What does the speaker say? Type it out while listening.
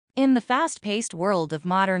In the fast-paced world of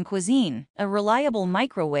modern cuisine, a reliable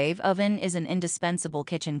microwave oven is an indispensable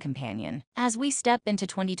kitchen companion. As we step into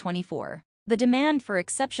 2024, the demand for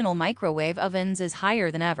exceptional microwave ovens is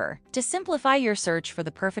higher than ever. To simplify your search for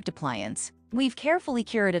the perfect appliance, we've carefully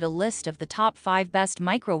curated a list of the top 5 best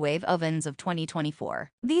microwave ovens of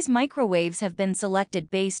 2024. These microwaves have been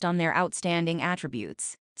selected based on their outstanding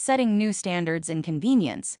attributes, setting new standards in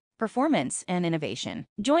convenience, performance, and innovation.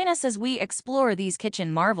 Join us as we explore these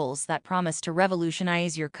kitchen marvels that promise to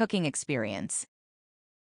revolutionize your cooking experience.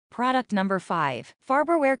 Product number 5.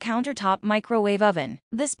 Farberware Countertop Microwave Oven.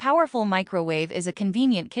 This powerful microwave is a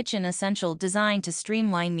convenient kitchen essential designed to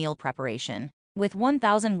streamline meal preparation. With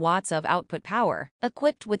 1000 watts of output power,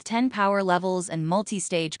 equipped with 10 power levels and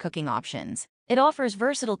multi-stage cooking options, it offers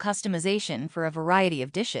versatile customization for a variety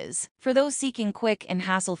of dishes. For those seeking quick and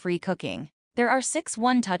hassle-free cooking, there are 6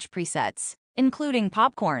 one-touch presets, including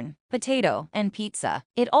popcorn, potato, and pizza.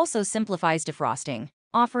 It also simplifies defrosting,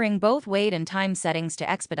 offering both weight and time settings to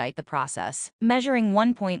expedite the process. Measuring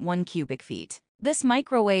 1.1 cubic feet, this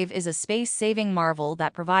microwave is a space-saving marvel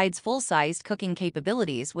that provides full-sized cooking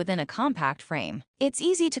capabilities within a compact frame. Its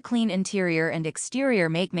easy-to-clean interior and exterior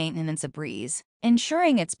make maintenance a breeze,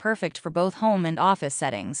 ensuring it's perfect for both home and office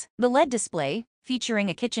settings. The LED display, featuring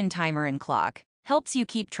a kitchen timer and clock, helps you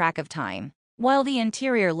keep track of time, while the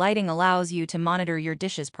interior lighting allows you to monitor your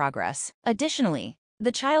dish's progress. Additionally,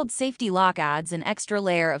 the child safety lock adds an extra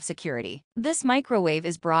layer of security. This microwave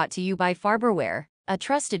is brought to you by Farberware, a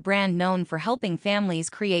trusted brand known for helping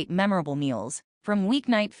families create memorable meals, from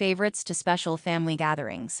weeknight favorites to special family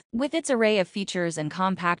gatherings. With its array of features and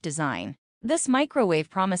compact design, this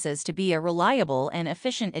microwave promises to be a reliable and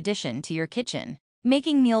efficient addition to your kitchen,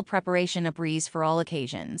 making meal preparation a breeze for all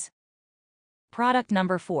occasions. Product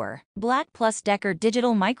number 4. Black Plus Decker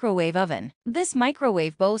Digital Microwave Oven. This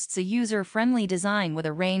microwave boasts a user-friendly design with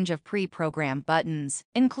a range of pre-programmed buttons,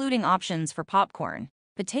 including options for popcorn,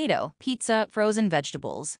 potato, pizza, frozen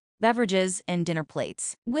vegetables, beverages, and dinner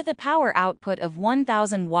plates. With a power output of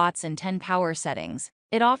 1000 watts and 10 power settings,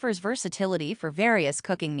 it offers versatility for various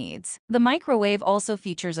cooking needs. The microwave also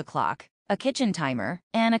features a clock, a kitchen timer,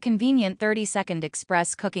 and a convenient 30-second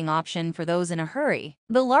express cooking option for those in a hurry.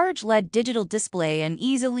 The large LED digital display and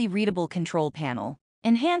easily readable control panel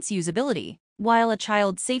enhance usability, while a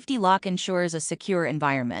child safety lock ensures a secure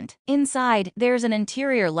environment. Inside, there's an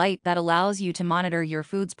interior light that allows you to monitor your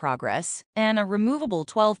food's progress, and a removable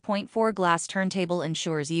 12.4 glass turntable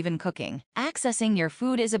ensures even cooking. Accessing your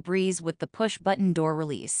food is a breeze with the push-button door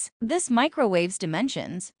release. This microwave's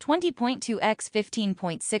dimensions, 20.2 x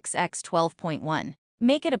 15.6 x 12.1,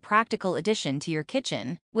 make it a practical addition to your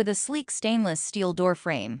kitchen, with a sleek stainless steel door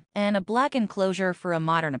frame and a black enclosure for a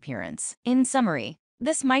modern appearance. In summary,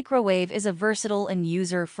 this microwave is a versatile and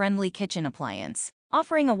user-friendly kitchen appliance,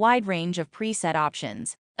 offering a wide range of preset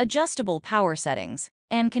options, adjustable power settings,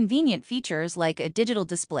 and convenient features like a digital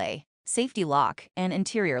display, safety lock, and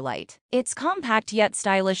interior light. Its compact yet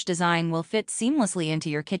stylish design will fit seamlessly into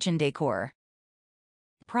your kitchen decor.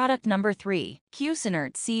 Product number 3.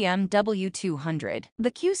 Cuisinart CMW200.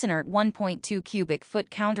 The Cuisinart 1.2 cubic foot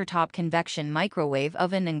countertop convection microwave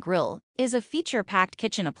oven and grill is a feature-packed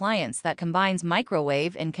kitchen appliance that combines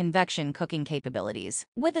microwave and convection cooking capabilities.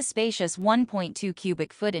 With a spacious 1.2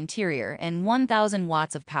 cubic foot interior and 1000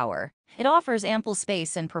 watts of power, it offers ample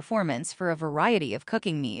space and performance for a variety of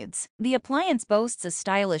cooking needs. The appliance boasts a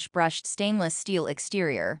stylish brushed stainless steel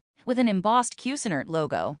exterior, with an embossed Cuisinart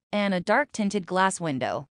logo, and a dark-tinted glass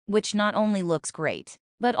window, which not only looks great,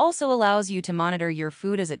 but also allows you to monitor your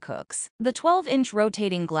food as it cooks. The 12-inch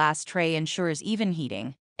rotating glass tray ensures even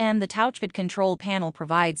heating, and the touchpad control panel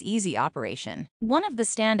provides easy operation. One of the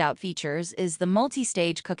standout features is the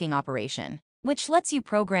multi-stage cooking operation, which lets you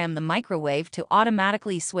program the microwave to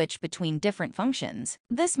automatically switch between different functions.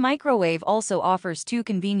 This microwave also offers 2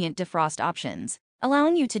 convenient defrost options,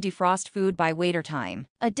 allowing you to defrost food by weight or time.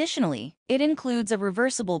 Additionally, it includes a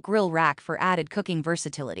reversible grill rack for added cooking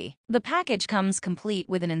versatility. The package comes complete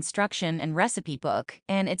with an instruction and recipe book,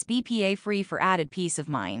 and it's BPA-free for added peace of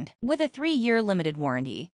mind. With a 3-year limited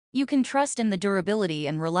warranty, you can trust in the durability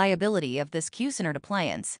and reliability of this Cuisinart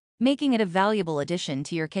appliance, making it a valuable addition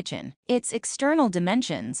to your kitchen. Its external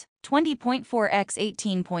dimensions, 20.4 x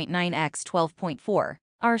 18.9 x 12.4,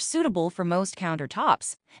 are suitable for most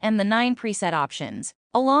countertops, and the 9 preset options,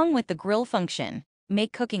 along with the grill function,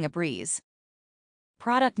 make cooking a breeze.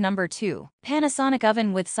 Product number 2. Panasonic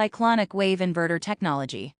Oven with Cyclonic Wave Inverter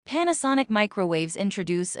Technology. Panasonic microwaves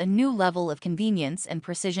introduce a new level of convenience and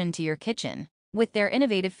precision to your kitchen, with their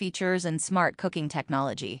innovative features and smart cooking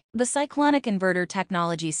technology. The cyclonic inverter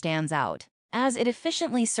technology stands out, as it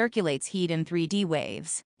efficiently circulates heat in 3D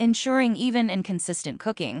waves, ensuring even and consistent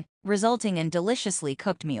cooking, resulting in deliciously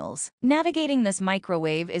cooked meals. Navigating this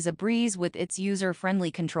microwave is a breeze with its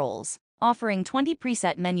user-friendly controls, offering 20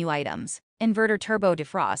 preset menu items, inverter turbo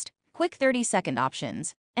defrost, quick 30-second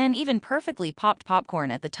options, and even perfectly popped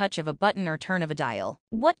popcorn at the touch of a button or turn of a dial.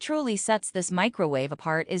 What truly sets this microwave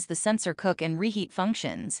apart is the sensor cook and reheat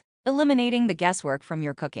functions, eliminating the guesswork from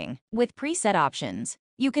your cooking. With preset options,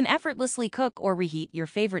 you can effortlessly cook or reheat your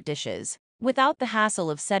favorite dishes without the hassle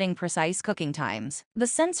of setting precise cooking times. The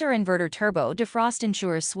sensor inverter turbo defrost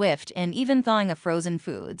ensures swift and even thawing of frozen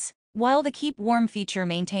foods, while the keep warm feature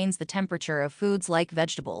maintains the temperature of foods like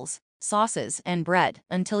vegetables, sauces, and bread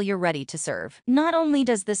until you're ready to serve. Not only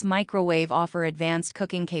does this microwave offer advanced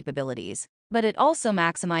cooking capabilities, but it also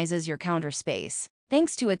maximizes your counter space,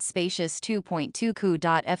 thanks to its spacious 2.2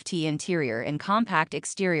 Ku.ft interior and compact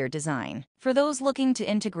exterior design. For those looking to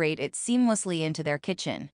integrate it seamlessly into their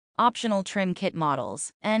kitchen, optional trim kit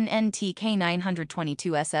models,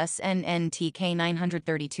 NNTK922SS and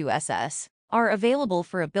NNTK932SS, are available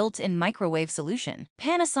for a built-in microwave solution.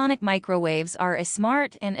 Panasonic microwaves are a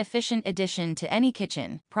smart and efficient addition to any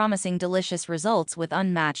kitchen, promising delicious results with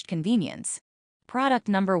unmatched convenience. Product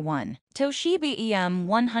number 1. Toshiba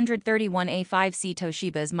EM131A5C.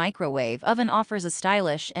 Toshiba's microwave oven offers a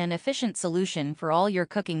stylish and efficient solution for all your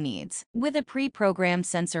cooking needs. With a pre-programmed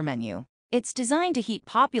sensor menu, it's designed to heat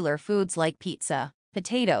popular foods like pizza,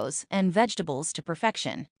 potatoes, and vegetables to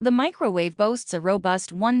perfection. The microwave boasts a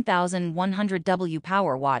robust 1100 W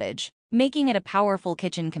power wattage, making it a powerful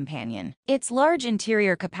kitchen companion. Its large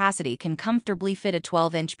interior capacity can comfortably fit a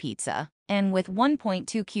 12-inch pizza, and with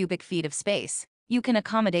 1.2 cubic feet of space, you can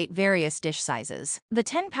accommodate various dish sizes. The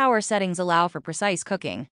 10 power settings allow for precise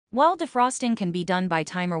cooking, while defrosting can be done by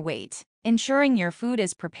timer weight, ensuring your food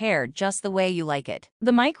is prepared just the way you like it.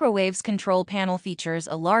 The microwave's control panel features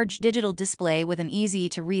a large digital display with an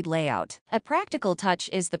easy-to-read layout. A practical touch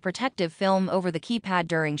is the protective film over the keypad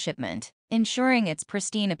during shipment, ensuring its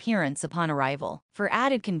pristine appearance upon arrival. For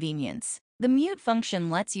added convenience, the mute function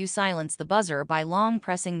lets you silence the buzzer by long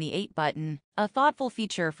pressing the 8 button, a thoughtful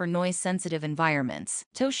feature for noise-sensitive environments.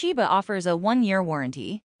 Toshiba offers a 1-year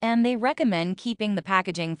warranty, and they recommend keeping the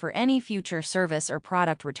packaging for any future service or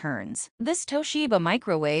product returns. This Toshiba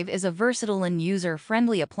microwave is a versatile and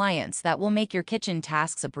user-friendly appliance that will make your kitchen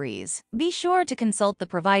tasks a breeze. Be sure to consult the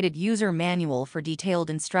provided user manual for detailed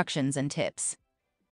instructions and tips.